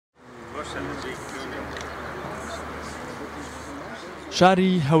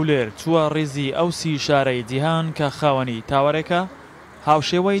شاری هەولێر چووە ڕێزی ئەوسی شارەی جیهان کە خاوەنی تاوەڕێکە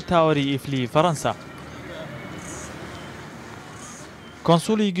هاوشێوەی تاوەری ئیفلی فەڕەنسا.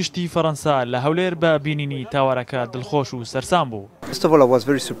 کۆنسوڵی گشتی فەڕەنسا لە هەولێر بە بینینی تاوەرەکە دڵخۆش و سەرسام بوو. First of all, I was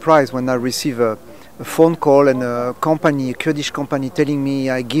very surprised when I received a phone call and a Kurdish company telling me,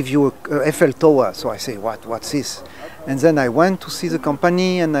 I give you a Eiffel Tower. So I say, what's this? And then I went to see the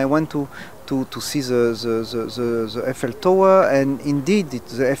company and I went to see the Eiffel Tower, and indeed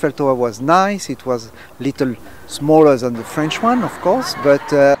the Eiffel Tower was nice. It was a little smaller than the French one, of course, but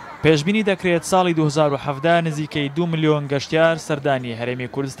پێشبینی دەکرێت ساڵی 2017 نزیکەی 2 ملیۆن گەشتیار سەردانی هەرێمی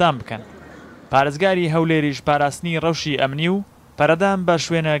کوردستان بکەن. پارێزگاری هەولێریش پاراستنی ڕەوشی ئەمنی و پەرەدان بە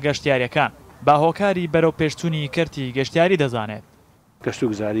شوێنە گەشتیاریەکان با هۆکاری بەرەو پێشچوونی کەرتی گەشتیاری دەزانێت. گەشت و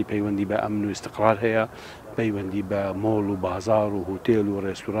گوزاری پەیوەندی بە ئەمن و استقرار هەیە، پەیوەندی بە مۆڵ و بازار و هۆتێل و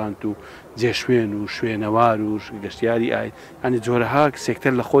ڕێستورانت و جێشوێن و شوێنەوار و گەشتیاری ئای ئەنی جۆرەها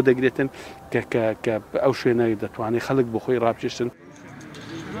سێکتەر لە خۆ دەگرێتن کە ئەو شوێنە دەتوانێت خەڵک بۆ خۆی ڕابچێشتن.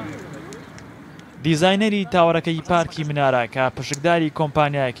 دیزاینەری تاوەرەکەی پارکی منارە کە پشکداری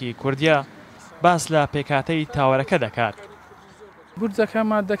کۆمپانیایەکی کوردیە باس لە پێکاتەی تاوەرەکە دەکات. بورجەکە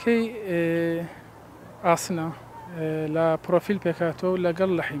مادەکەی ئاسنە لە پرۆفیل پێکاتەوە و لەگەڵ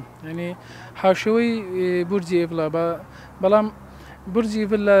لەحیم، یعنی هاوشێوەی بورجی ئێڤڵە، بەڵام بورجی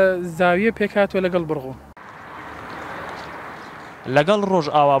ئێڤڵ لە زاویە پێکاتوە لەگەڵ بڕغۆ. لەگەڵ ڕۆژ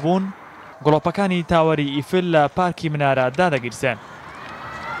ئاوابوون گڵۆپەکانی تاوەری ئیفل لە پارکی منارە دادەگیرسێن.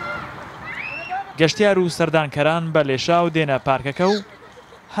 گەشتیار و سەردانکەران بە لێشاو دێنە پارکەکە و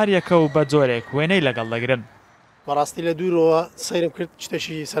هەر یەکە و بە جۆرێک وێنەی لەگەڵ دەگرن. بەڕاستی لە دوورەوە سەیرم کرد،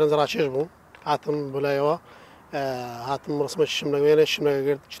 شتێکی سەرنجڕاکێش بوو. هاتم بۆلایەوە، هاتم ڕسمە شم لەوێنە شم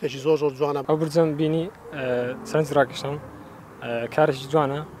لەگەگرت، شتێکی زۆر جوانە. ئەو برجەم بینی سەرنجڕاکێشم، کارێکی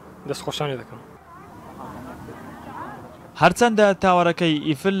جوانە، دەستخۆشانێ دەکەم. هەرچەندە تاوەرەکەی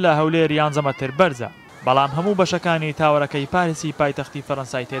ئیفل لە هەولێر 11 مەتر بەرزە، بەڵام هەموو بەشەکانی تاوەرەکەی پاریسی پایتەختی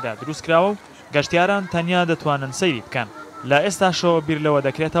فەڕەنسای تێدا دروست کراوە و گەشتیاران تەنیا دەتوانن سەیری بکەن. لە ئێستاشەوە بیر لەوە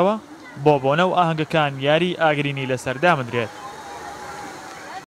دەکرێتەوە بۆ بۆنە و ئاهەنگەکان یاری ئاگرینی لەسەر دامدرێت.